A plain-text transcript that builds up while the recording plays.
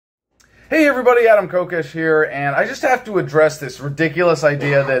Hey everybody, Adam Kokesh here, and I just have to address this ridiculous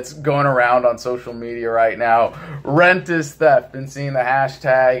idea that's going around on social media right now. Rent is theft. Been seeing the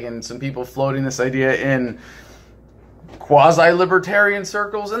hashtag and some people floating this idea in quasi-libertarian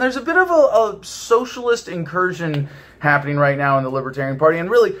circles, and there's a bit of a socialist incursion happening right now in the Libertarian Party. And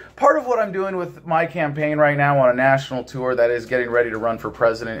really, part of what I'm doing with my campaign right now on a national tour that is getting ready to run for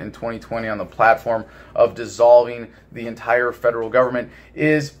president in 2020 on the platform of dissolving the entire federal government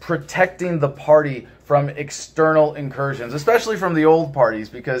is protecting the party from external incursions, especially from the old parties,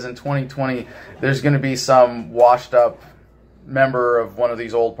 because in 2020 there's going to be some washed up member of one of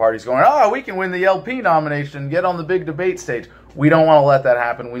these old parties going, we can win the LP nomination and get on the big debate stage. We don't want to let that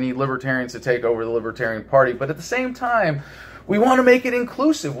happen. We need libertarians to take over the Libertarian Party. But at the same time, we want to make it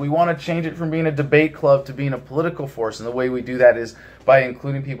inclusive. We want to change it from being a debate club to being a political force. And the way we do that is by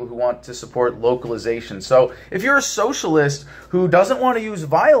including people who want to support localization. So if you're a socialist who doesn't want to use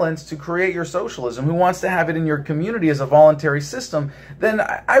violence to create your socialism, who wants to have it in your community as a voluntary system, then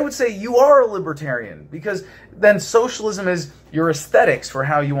I would say you are a libertarian, because then socialism is your aesthetics for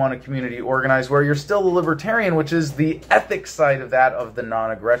how you want a community organized, where you're still a libertarian, which is the ethics side of that, of the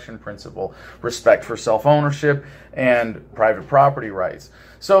non-aggression principle, respect for self-ownership and private property rights.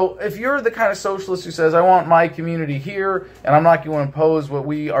 So if you're the kind of socialist who says, I want my community here, and I'm not going to impose what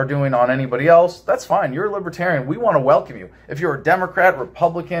we are doing on anybody else, that's fine. You're a libertarian. We want to welcome you. If you're a Democrat,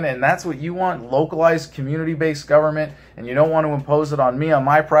 Republican, and that's what you want, localized, community-based government, and you don't want to impose it on me, on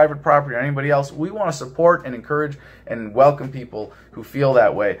my private property, or anybody else, we want to support and encourage and welcome people who feel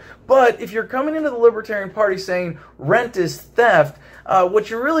that way. But if you're coming into the Libertarian Party saying rent is theft, what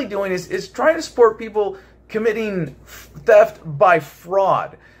you're really doing is trying to support people committing theft by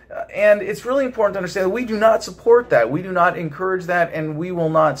fraud. And it's really important to understand that we do not support that. We do not encourage that, and we will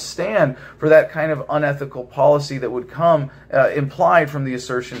not stand for that kind of unethical policy that would come implied from the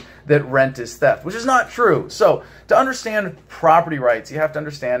assertion that rent is theft, which is not true. So to understand property rights, you have to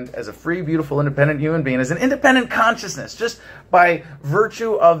understand, as a free, beautiful, independent human being, as an independent consciousness, just by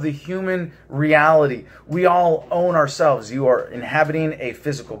virtue of the human reality. We all own ourselves. You are inhabiting a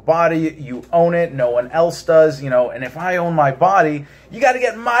physical body. You own it. No one else does, and if I own my body, you got to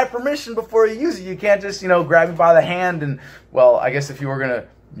get my permission before you use it. You can't just, grab me by the hand and, well, I guess if you were going to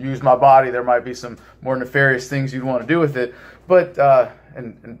use my body, there might be some more nefarious things you'd want to do with it, but,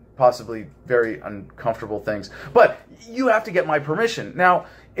 and possibly very uncomfortable things. But you have to get my permission. Now,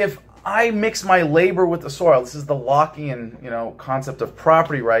 if I mix my labor with the soil, this is the Lockean, concept of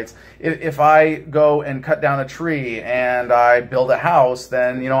property rights. If I go and cut down a tree and I build a house,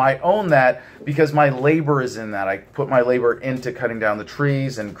 then, I own that because my labor is in that. I put my labor into cutting down the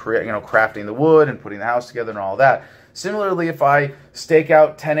trees and crafting the wood and putting the house together and all that. Similarly, if I stake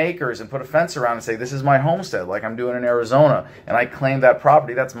out 10 acres and put a fence around and say, this is my homestead, like I'm doing in Arizona, and I claim that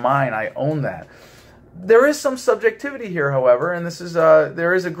property, that's mine, I own that. There is some subjectivity here, however, and this is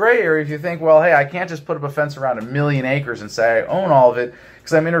there is a gray area if you think, well, hey, I can't just put up a fence around 1,000,000 acres and say I own all of it,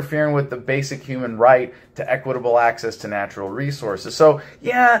 because I'm interfering with the basic human right to equitable access to natural resources. So,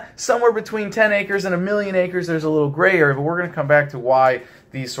 yeah, somewhere between 10 acres and 1,000,000 acres, there's a little gray area, but we're going to come back to why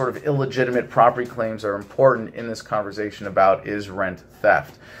these sort of illegitimate property claims are important in this conversation about is rent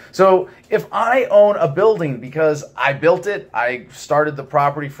theft. So if I own a building because I built it, I started the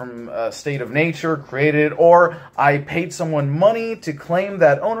property from a state of nature, created it, or I paid someone money to claim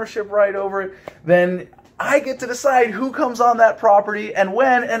that ownership right over it, then I get to decide who comes on that property and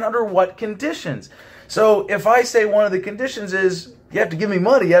when and under what conditions. So if I say one of the conditions is you have to give me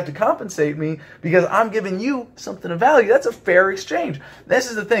money, you have to compensate me because I'm giving you something of value, that's a fair exchange. This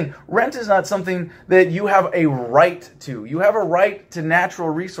is the thing. Rent is not something that you have a right to. You have a right to natural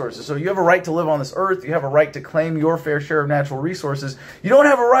resources. So you have a right to live on this earth. You have a right to claim your fair share of natural resources. You don't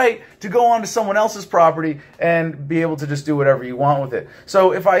have a right to go onto someone else's property and be able to just do whatever you want with it.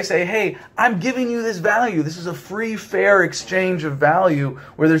 So if I say, hey, I'm giving you this value, this is a free, fair exchange of value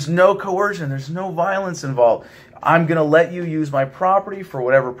where there's no coercion, there's no violence involved. I'm going to let you use my property for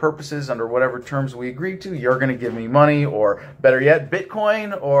whatever purposes, under whatever terms we agree to. You're going to give me money, or better yet,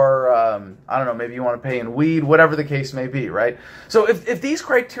 Bitcoin, or I don't know, maybe you want to pay in weed, whatever the case may be, right? So if these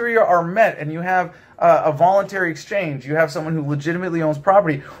criteria are met and you have a voluntary exchange, you have someone who legitimately owns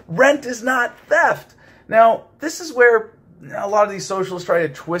property, rent is not theft. Now, this is where a lot of these socialists try to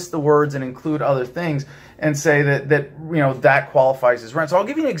twist the words and include other things. and say that that qualifies as rent. So I'll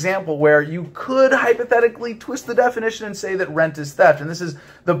give you an example where you could hypothetically twist the definition and say that rent is theft. And this is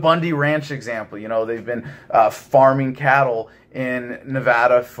the Bundy Ranch example. They've been farming cattle in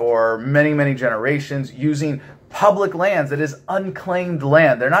Nevada for many, many generations using public lands that is unclaimed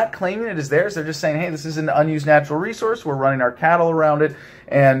land. They're not claiming it as theirs. They're just saying, hey, this is an unused natural resource. We're running our cattle around it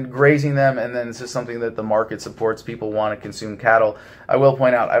and grazing them, and then this is something that the market supports. People want to consume cattle. I will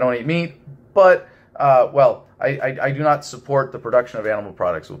point out, I don't eat meat, but, I do not support the production of animal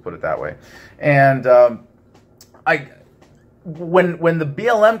products, we'll put it that way. And when the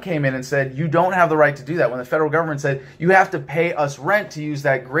BLM came in and said, you don't have the right to do that, when the federal government said, you have to pay us rent to use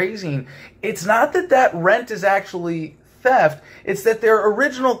that grazing, it's not that that rent is actually theft, it's that their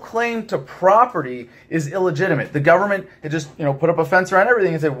original claim to property is illegitimate. The government had just, put up a fence around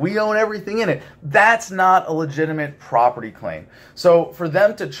everything and said, we own everything in it. That's not a legitimate property claim. So for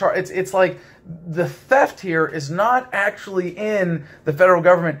them to charge, it's like the theft here is not actually in the federal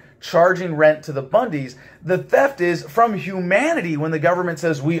government charging rent to the Bundys. The theft is from humanity when the government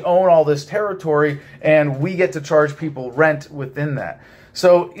says we own all this territory and we get to charge people rent within that.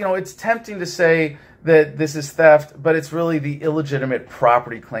 So, it's tempting to say that this is theft, but it's really the illegitimate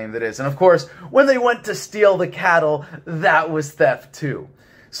property claim that is. And of course, when they went to steal the cattle, that was theft too.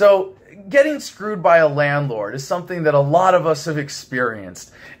 So getting screwed by a landlord is something that a lot of us have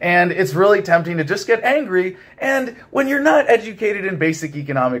experienced. And it's really tempting to just get angry. And when you're not educated in basic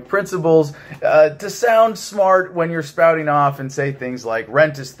economic principles, to sound smart when you're spouting off and say things like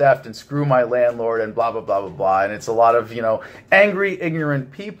rent is theft and screw my landlord and blah, blah, blah, blah, blah. And it's a lot of, angry,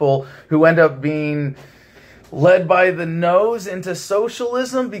 ignorant people who end up being led by the nose into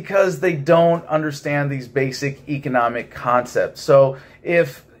socialism because they don't understand these basic economic concepts. So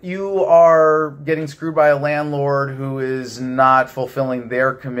if you are getting screwed by a landlord who is not fulfilling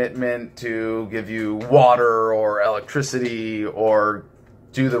their commitment to give you water or electricity or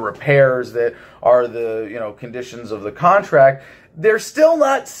do the repairs that are the conditions of the contract, they're still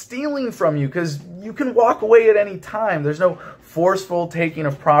not stealing from you because you can walk away at any time. There's no forceful taking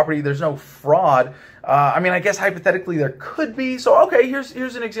of property. There's no fraud. I guess hypothetically there could be. So, okay,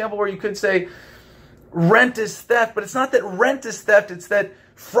 here's an example where you could say rent is theft, but it's not that rent is theft, it's that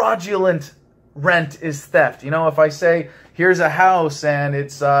fraudulent rent is theft. If I say, here's a house and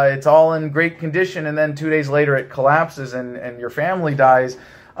it's all in great condition and then 2 days later it collapses and your family dies,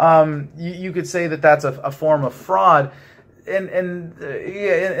 you could say that that's a form of fraud. And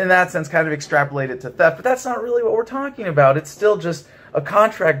in that sense, kind of extrapolate it to theft. But that's not really what we're talking about. It's still just a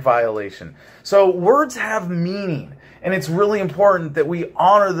contract violation. So words have meaning. And it's really important that we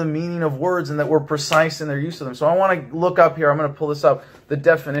honor the meaning of words and that we're precise in their use of them. So I want to look up here, I'm going to pull this up, the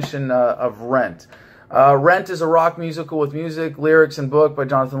definition of rent. Rent is a rock musical with music, lyrics, and book by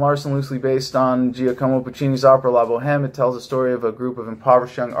Jonathan Larson, loosely based on Giacomo Puccini's opera La Bohème. It tells the story of a group of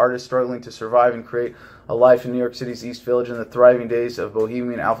impoverished young artists struggling to survive and create a life in New York City's East Village in the thriving days of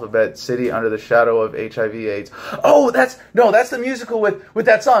Bohemian Alphabet City under the shadow of HIV/AIDS. Oh, that's the musical with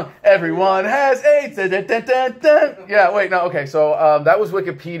that song. Everyone has AIDS. Dun, dun, dun, dun, dun. Yeah, wait, no, okay. So that was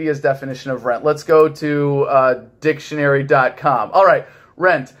Wikipedia's definition of rent. Let's go to dictionary.com. All right,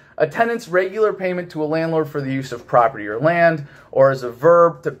 rent. A tenant's regular payment to a landlord for the use of property or land, or as a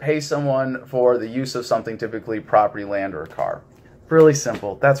verb to pay someone for the use of something, typically property, land, or a car. Really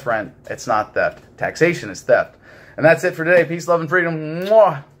simple. That's rent. It's not theft. Taxation is theft. And that's it for today. Peace, love, and freedom.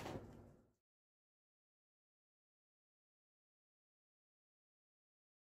 Mwah.